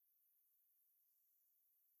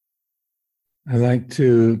I like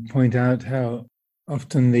to point out how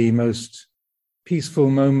often the most peaceful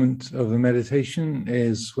moment of the meditation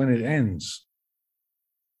is when it ends,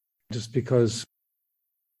 just because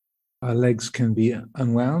our legs can be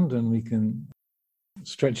unwound and we can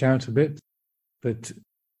stretch out a bit. But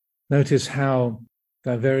notice how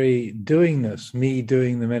that very doingness, me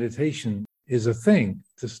doing the meditation, is a thing.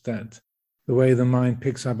 Just that the way the mind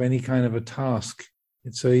picks up any kind of a task,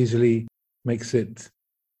 it so easily makes it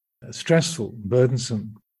stressful,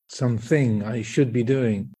 burdensome, something I should be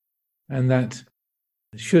doing. And that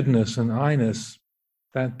shouldness and I-ness,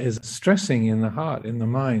 that is stressing in the heart, in the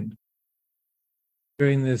mind.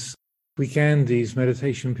 During this weekend, these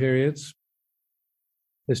meditation periods,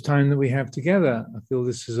 this time that we have together, I feel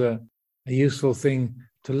this is a useful thing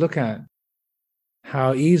to look at,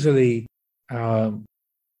 how easily our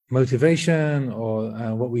motivation or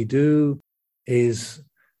what we do is,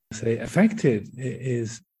 say, affected,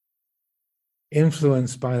 is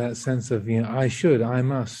influenced by that sense of, I should, I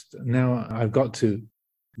must, now I've got to.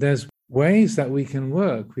 There's ways that we can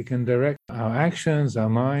work. We can direct our actions, our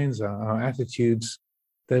minds, our attitudes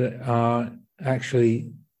that are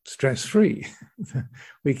actually stress-free.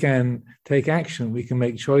 We can take action, we can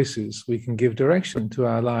make choices, we can give direction to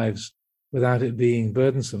our lives without it being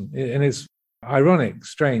burdensome. And it's ironic,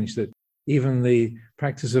 strange, that even the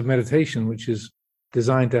practice of meditation, which is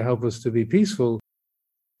designed to help us to be peaceful,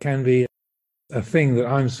 can be a thing that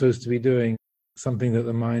I'm supposed to be doing, something that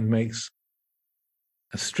the mind makes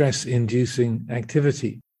a stress-inducing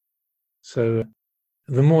activity. So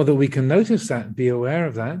the more that we can notice that, be aware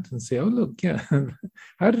of that, and say, oh, look, yeah,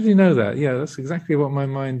 how did you know that? Yeah, that's exactly what my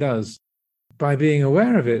mind does. By being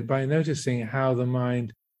aware of it, by noticing how the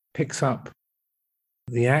mind picks up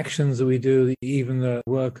the actions that we do, even the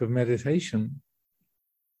work of meditation,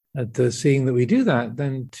 seeing that we do that,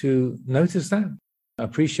 then to notice that,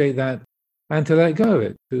 appreciate that, and to let go of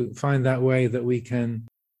it, to find that way that we can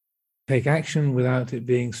take action without it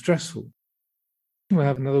being stressful. We'll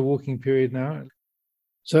have another walking period now.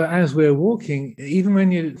 So as we're walking, even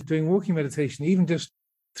when you're doing walking meditation, even just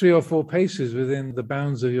 3 or 4 paces within the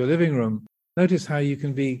bounds of your living room, notice how you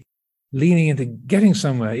can be leaning into getting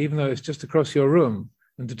somewhere, even though it's just across your room,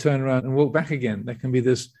 and to turn around and walk back again. There can be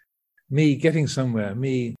this me getting somewhere,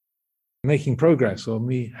 me making progress, or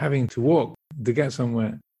me having to walk to get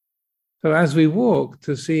somewhere. So as we walk,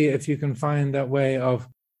 to see if you can find that way of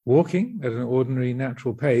walking at an ordinary,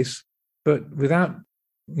 natural pace, but without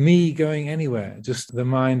me going anywhere. Just the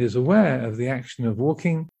mind is aware of the action of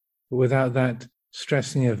walking, but without that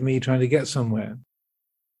stressing of me trying to get somewhere.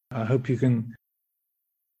 I hope you can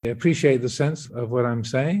appreciate the sense of what I'm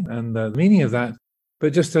saying and the meaning of that,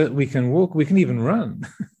 but just that we can walk, we can even run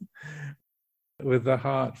with the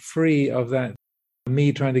heart free of that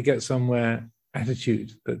me trying to get somewhere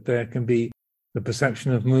attitude, that there can be the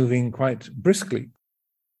perception of moving quite briskly,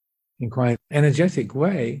 in quite energetic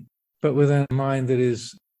way, but with a mind that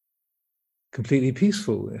is completely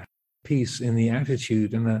peaceful, peace in the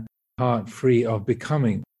attitude and a heart free of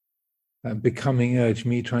becoming, that becoming urge,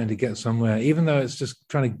 me trying to get somewhere, even though it's just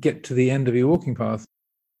trying to get to the end of your walking path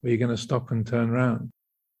where you're going to stop and turn around.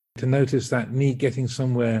 To notice that me getting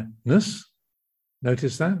somewhere-ness,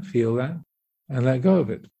 notice that, feel that, and let go of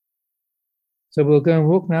it. So we'll go and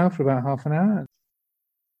walk now for about half an hour.